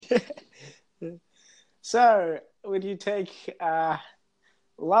So, would you take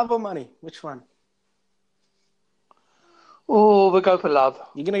love or money? Which one? Oh, we'll go for love.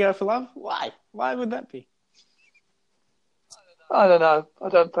 You're gonna go for love? Why? Why would that be? I don't know. I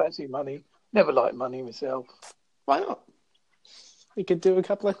don't fancy money. Never liked money myself. Why not? You could do a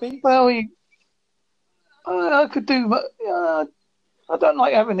couple of things. Well, I could do. I don't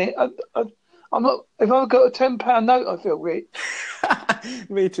like having it. I'm not. If I've got a £10 note, I feel rich.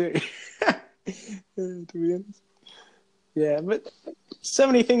 Me too. To be honest. Yeah, but so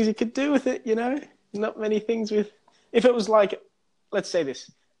many things you could do with it, you know? Not many things with... If it was like, let's say this.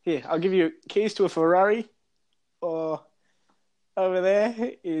 Here, I'll give you keys to a Ferrari, or over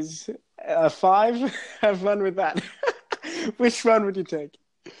there is a 5. Have fun with that. Which one would you take?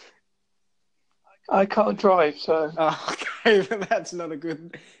 I can't drive, so... Oh, okay, but that's not a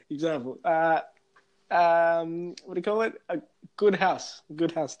good example. What do you call it? A good house. A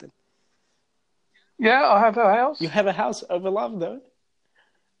good house, then. Yeah, I have a house. You have a house over love, though?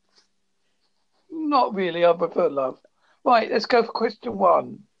 Not really. I prefer love. Right, let's go for question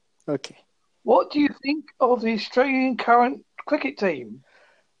 1. Okay. What do you think of the Australian current cricket team?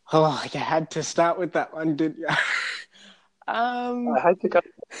 Oh, you had to start with that one, didn't you? I had to go.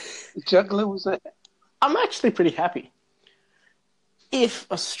 The juggler was there. I'm actually pretty happy. If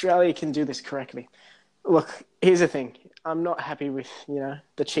Australia can do this correctly. Look, here's the thing. I'm not happy with,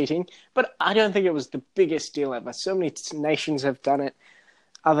 the cheating, but I don't think it was the biggest deal ever. So many nations have done it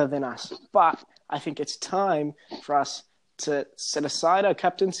other than us. But I think it's time for us to set aside our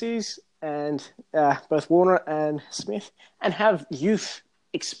captaincies and both Warner and Smith and have youth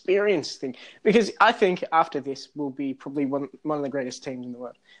experience thing. Because I think after this we'll be probably one of the greatest teams in the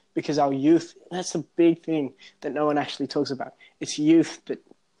world. Because our youth, that's a big thing that no one actually talks about. It's youth that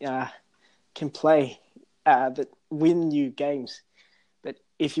can play, that win you games. But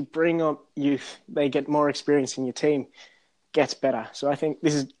if you bring up youth, they get more experience in your team, gets better. So I think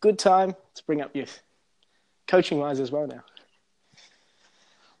this is a good time to bring up youth. Coaching-wise as well now.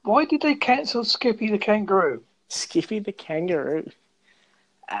 Why did they cancel Skippy the kangaroo? Skippy the kangaroo?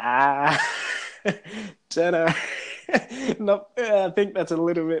 Don't know. I think that's a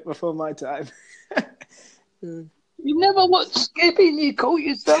little bit before my time. You never watched Skippy and you call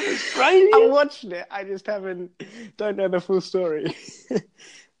yourself Australian? I watched it. I just don't know the full story.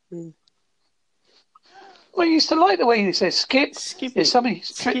 Well, I used to like the way he says Skip. Skip. There's somebody.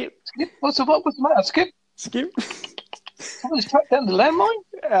 Skip. What was the matter? Skip. Skip. Someone's tracked down the landmine?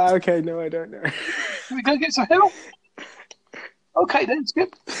 Okay, no, I don't know. Can we go get some help? Okay then,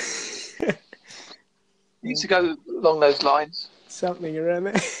 Skip. Needs to go along those lines. Something around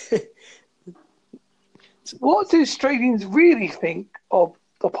there. What do Australians really think of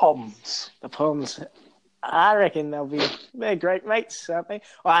the Poms? The Poms. I reckon they're great mates, aren't they?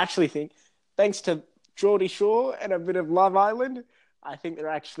 I actually think, thanks to Geordie Shore and a bit of Love Island, I think they're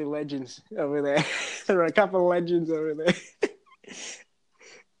actually legends over there. There are a couple of legends over there.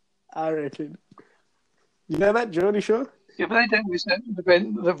 I reckon. You know that, Geordie Shore? Yeah, but they don't resent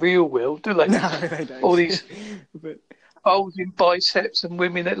the real will, do they? No, they don't. All these but bulging biceps and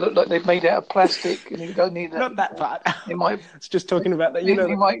women that look like they've made out of plastic, and you don't need that. Not that part. It might. It's just talking about that.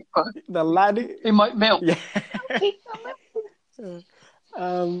 The lad. It might melt. Yeah.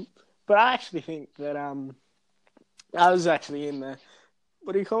 But I actually think that I was actually in the,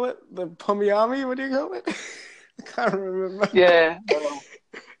 what do you call it? The Pommy Army? What do you call it? I can't remember. Yeah.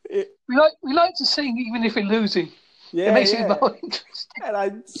 We like to sing even if we're losing. Yeah, it makes it more interesting.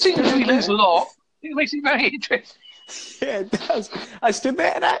 And even if we lose a lot, it makes it very interesting. Yeah, it does. I stood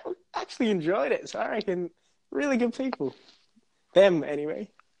there and I actually enjoyed it. So I reckon really good people. Them, anyway.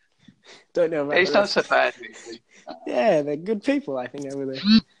 Don't know about it's not so bad, really. Yeah, they're good people, I think, over there.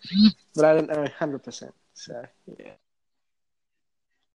 But I don't know 100%. So, yeah.